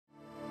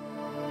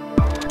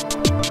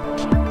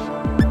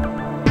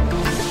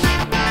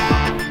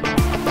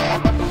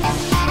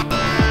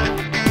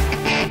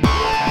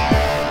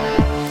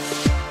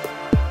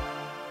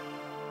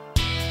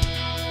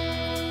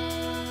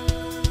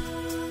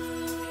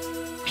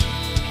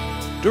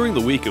During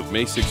the week of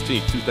May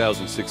 16,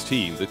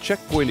 2016, the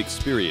Checkpoint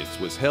Experience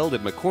was held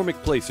at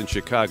McCormick Place in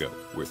Chicago,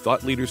 where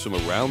thought leaders from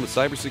around the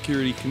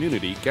cybersecurity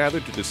community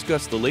gathered to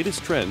discuss the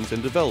latest trends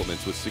and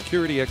developments with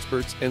security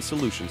experts and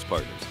solutions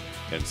partners.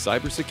 And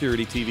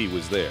CybersecurityTV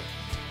was there.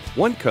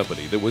 One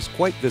company that was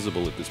quite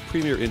visible at this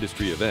premier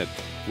industry event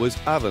was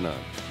Avanan,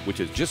 which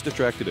has just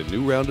attracted a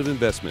new round of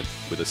investment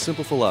with a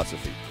simple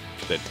philosophy,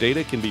 that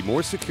data can be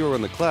more secure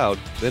on the cloud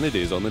than it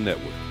is on the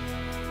network.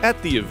 At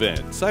the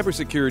event,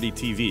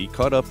 CybersecurityTV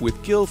caught up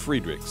with Gil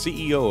Friedrich,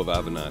 CEO of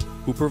Avanan,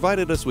 who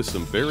provided us with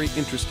some very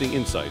interesting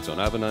insights on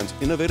Avanan's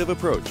innovative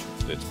approach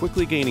that's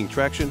quickly gaining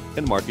traction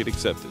and market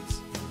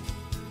acceptance.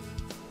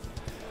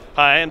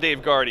 Hi, I'm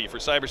Dave Gardy for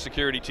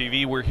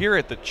CybersecurityTV. We're here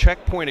at the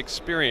Checkpoint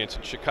Experience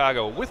in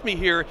Chicago. With me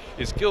here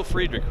is Gil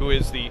Friedrich, who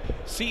is the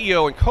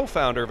CEO and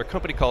co-founder of a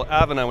company called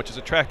Avanan, which is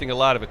attracting a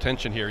lot of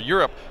attention here.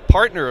 You're a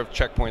partner of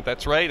Checkpoint,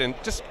 that's right, and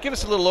just give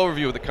us a little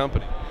overview of the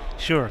company.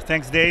 Sure,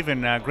 thanks Dave,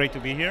 and great to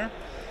be here.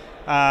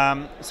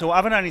 So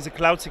Avanan is a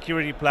cloud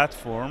security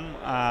platform.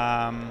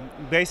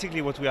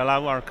 Basically what we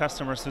allow our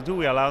customers to do,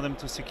 we allow them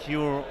to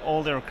secure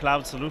all their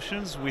cloud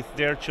solutions with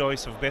their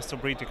choice of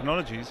best-of-breed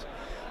technologies.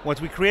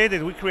 What we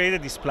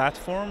created this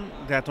platform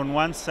that on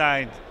one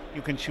side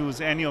you can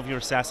choose any of your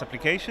SaaS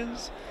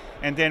applications,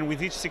 and then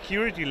with each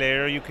security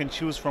layer you can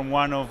choose from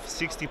one of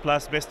 60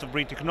 plus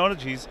best-of-breed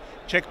technologies,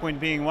 Checkpoint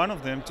being one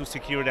of them, to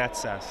secure that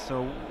SaaS.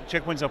 So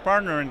Checkpoint's our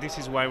partner, and this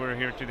is why we're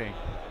here today.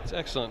 That's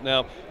excellent.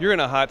 Now, you're in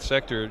a hot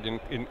sector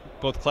in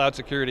both cloud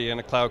security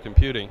and cloud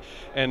computing,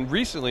 and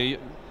recently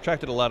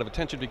attracted a lot of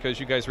attention because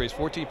you guys raised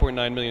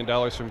 $14.9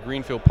 million from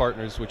Greenfield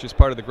Partners, which is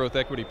part of the growth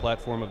equity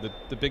platform of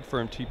the big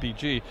firm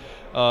TPG.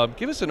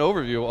 Give us an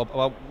overview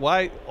about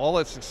why all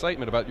this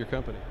excitement about your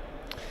company.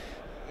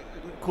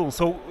 Cool.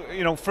 So,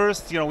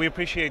 first, we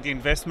appreciate the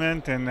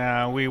investment,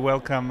 and we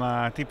welcome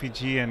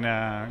TPG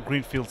and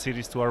Greenfield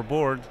Cities to our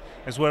board,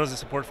 as well as the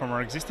support from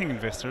our existing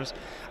investors.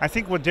 I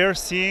think what they're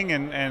seeing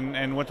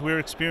and what we're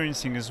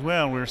experiencing as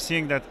well, we're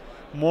seeing that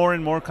more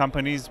and more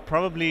companies,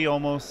 probably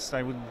almost,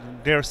 I would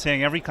dare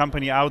saying, every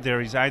company out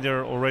there is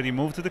either already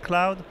moved to the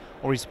cloud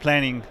or is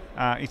planning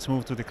its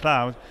move to the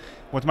cloud.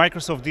 What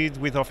Microsoft did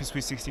with Office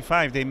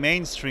 365, they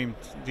mainstreamed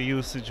the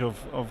usage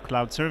of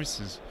cloud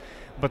services.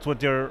 But what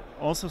they're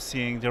also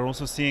seeing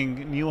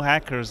new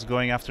hackers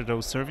going after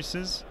those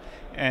services,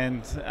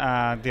 and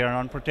they are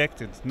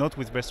unprotected, not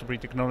with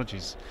best-of-breed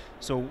technologies.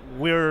 So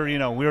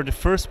we're the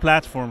first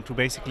platform to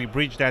basically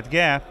bridge that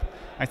gap.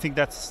 I think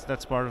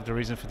that's part of the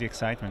reason for the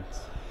excitement.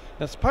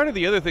 That's part of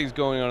the other things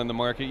going on in the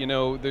market.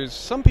 There's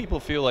some people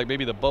feel like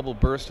maybe the bubble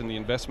burst in the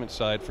investment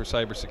side for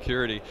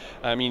cybersecurity.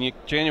 I mean,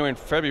 January and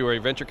February,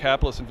 venture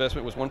capitalist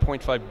investment was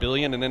 $1.5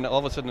 billion, and then all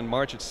of a sudden in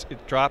March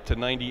it dropped to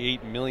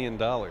 $98 million.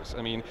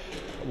 I mean,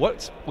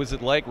 what was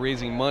it like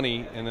raising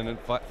money in an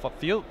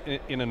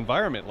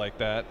environment like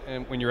that,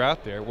 and when you're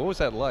out there? What was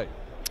that like?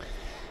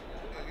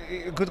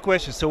 Good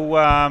question. So,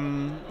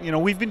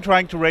 we've been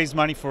trying to raise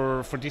money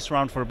for this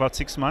round for about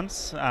 6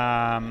 months.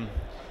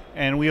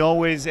 And we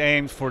always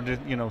aimed for the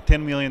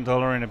 $10 million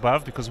and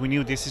above, because we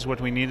knew this is what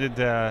we needed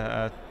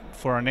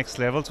for our next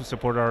level to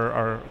support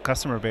our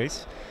customer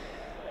base.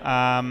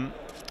 And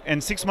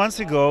 6 months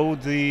ago,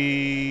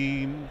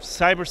 the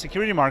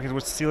cybersecurity market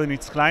was still in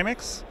its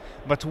climax,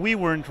 but we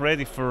weren't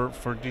ready for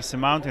this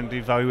amount and the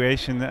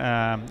evaluation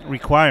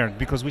required,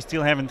 because we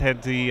still haven't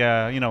had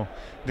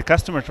the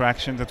customer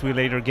traction that we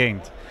later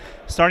gained.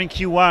 Starting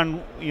Q1,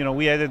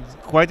 we added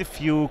quite a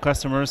few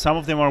customers. Some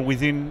of them are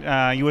within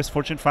US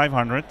Fortune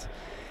 500,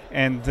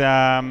 and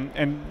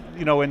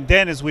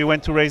then as we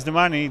went to raise the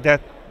money,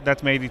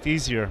 that made it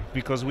easier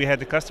because we had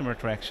the customer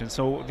traction.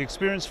 So the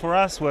experience for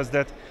us was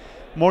that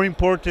more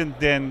important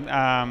than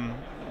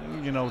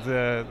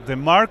the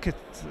market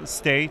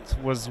state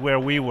was where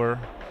we were,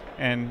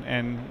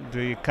 and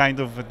the kind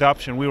of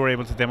adoption we were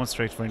able to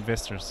demonstrate for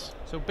investors.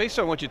 So based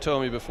on what you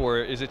told me before,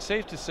 is it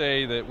safe to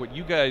say that what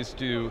you guys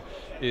do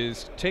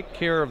is take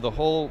care of the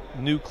whole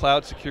new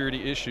cloud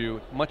security issue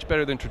much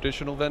better than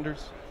traditional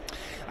vendors?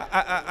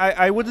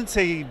 I wouldn't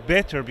say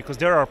better, because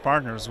they're our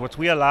partners. What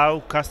we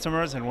allow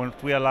customers and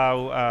what we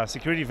allow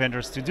security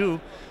vendors to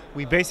do,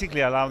 we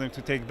basically allow them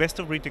to take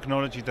best-of-breed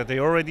technology that they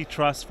already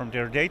trust from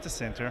their data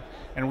center,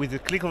 and with the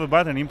click of a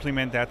button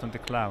implement that on the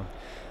cloud.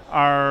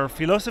 Our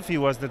philosophy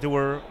was that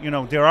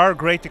there are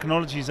great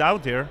technologies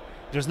out there.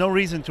 There's no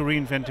reason to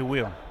reinvent the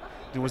wheel.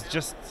 There was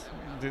just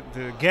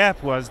the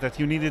gap was that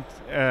you needed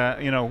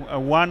a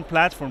one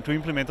platform to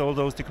implement all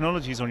those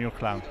technologies on your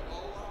cloud.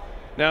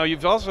 Now,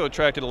 you've also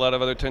attracted a lot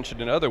of other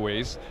attention in other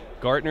ways.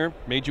 Gartner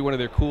made you one of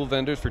their cool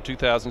vendors for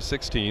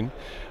 2016.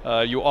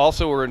 You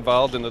also were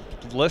involved in the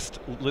list,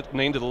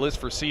 named to the list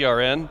for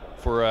CRN,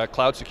 for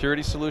cloud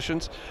security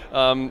solutions.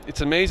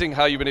 It's amazing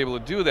how you've been able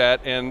to do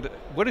that, and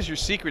what is your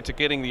secret to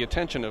getting the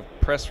attention of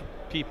press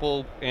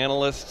people,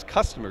 analysts,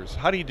 customers?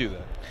 How do you do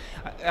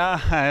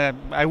that?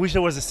 I wish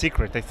there was a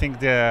secret. I think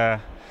the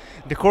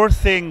core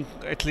thing,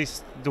 at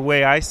least the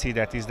way I see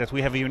that, is that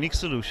we have a unique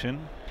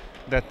solution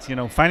that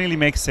finally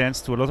makes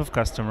sense to a lot of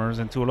customers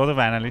and to a lot of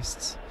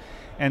analysts.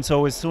 And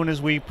so as soon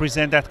as we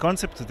present that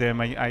concept to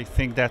them, I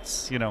think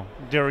that's,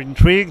 they're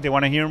intrigued, they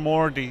want to hear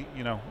more,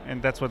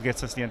 and that's what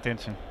gets us the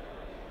attention.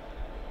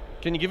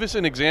 Can you give us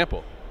an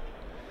example?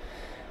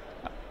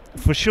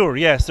 For sure,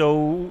 yeah.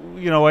 So,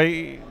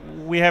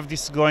 we have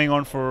this going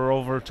on for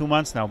over 2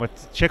 months now, but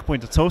Check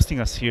Point that's hosting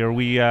us here,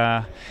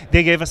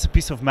 they gave us a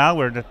piece of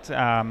malware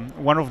that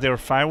one of their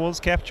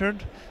firewalls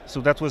captured. So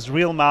that was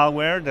real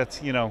malware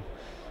that,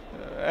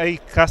 a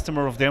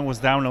customer of them was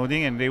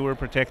downloading, and they were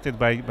protected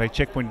by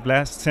Check Point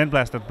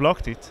Sandblast that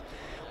blocked it.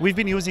 We've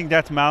been using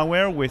that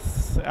malware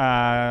with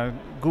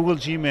Google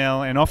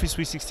Gmail and Office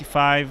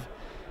 365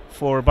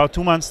 for about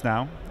 2 months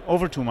now,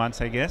 over 2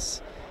 months, I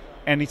guess,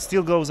 and it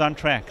still goes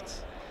untracked.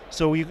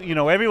 So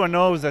everyone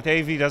knows that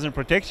AV doesn't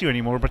protect you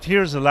anymore, but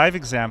here's a live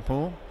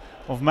example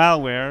of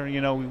malware.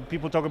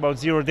 People talk about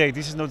 0 days.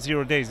 This is not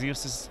 0 days.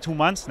 This is 2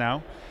 months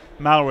now.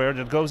 Malware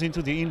that goes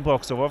into the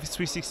inbox of Office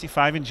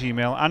 365 and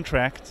Gmail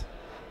untracked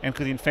and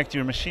could infect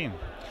your machine.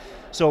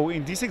 So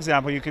in this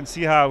example, you can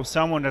see how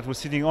someone that was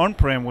sitting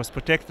on-prem was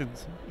protected,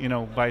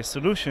 by a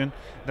solution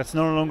that's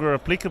no longer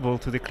applicable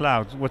to the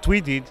cloud. What we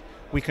did,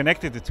 we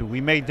connected the two.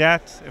 We made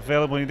that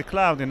available in the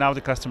cloud, and now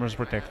the customer is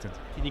protected.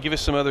 Can you give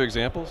us some other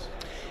examples?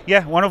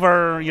 Yeah, one of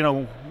our,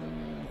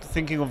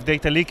 thinking of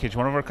data leakage,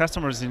 one of our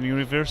customers in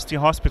University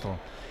Hospital,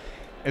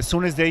 as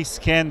soon as they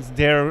scanned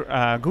their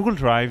Google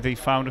Drive, they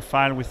found a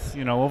file with,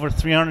 over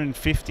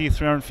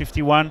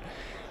 351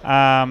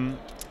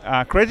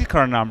 credit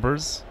card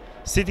numbers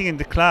sitting in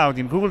the cloud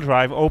in Google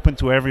Drive, open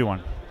to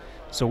everyone.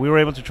 So we were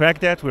able to track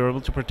that. We were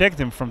able to protect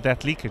them from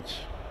that leakage.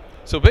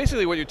 So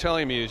basically what you're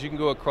telling me is you can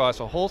go across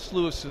a whole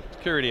slew of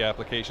security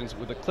applications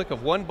with a click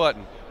of one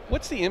button.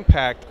 What's the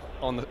impact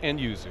on the end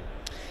user?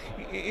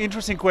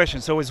 Interesting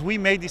question. So as we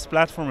made this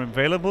platform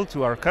available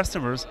to our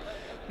customers,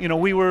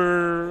 we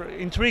were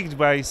intrigued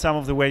by some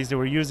of the ways they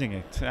were using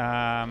it.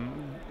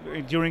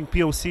 During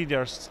POC,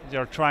 they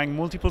are trying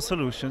multiple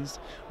solutions,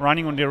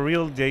 running on their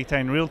real data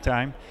in real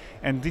time,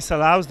 and this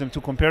allows them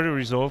to compare the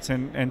results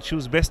and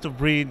choose best of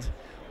breed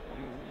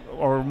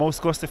or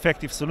most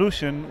cost-effective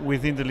solution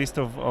within the list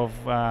of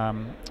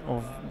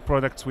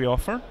products we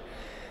offer.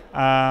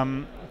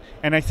 And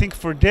I think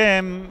for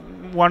them,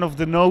 one of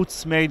the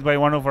notes made by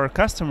one of our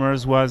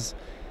customers was,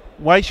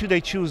 why should I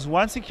choose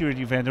one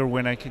security vendor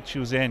when I could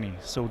choose any?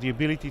 So the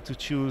ability to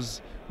choose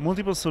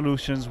multiple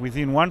solutions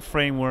within one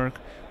framework,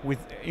 with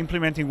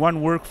implementing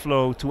one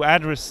workflow to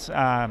address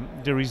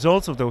the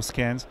results of those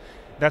scans,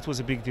 that was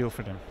a big deal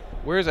for them.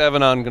 Where is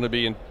Avanan going to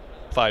be in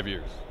 5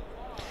 years?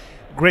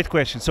 Great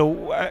question. So,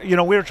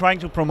 we're trying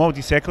to promote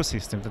this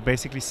ecosystem that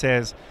basically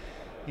says,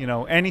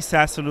 any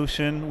SaaS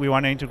solution we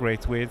want to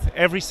integrate with,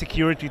 every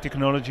security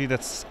technology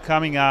that's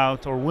coming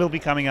out or will be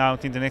coming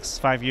out in the next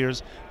 5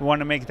 years, we want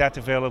to make that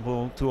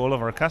available to all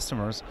of our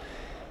customers.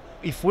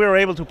 If we're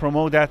able to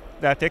promote that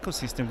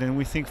ecosystem, then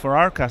we think for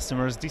our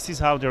customers, this is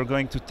how they're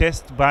going to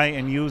test, buy,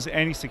 and use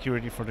any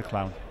security for the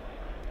cloud.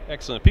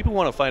 Excellent. If people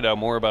want to find out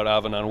more about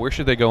Avanan, where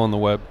should they go on the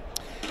web?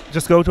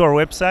 Just go to our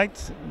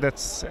website.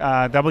 That's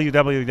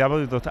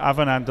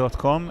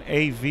www.avanan.com,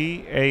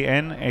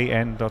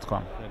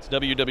 avanan.com. That's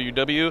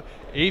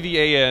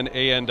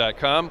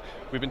www.avanan.com.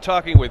 We've been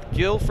talking with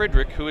Gil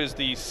Friedrich, who is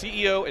the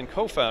CEO and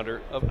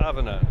co-founder of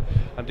Avanan.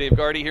 I'm Dave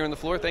Gardy here on the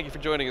floor. Thank you for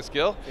joining us,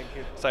 Gil. Thank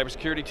you.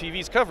 Cybersecurity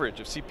TV's coverage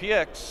of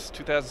CPX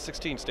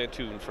 2016. Stay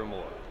tuned for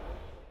more.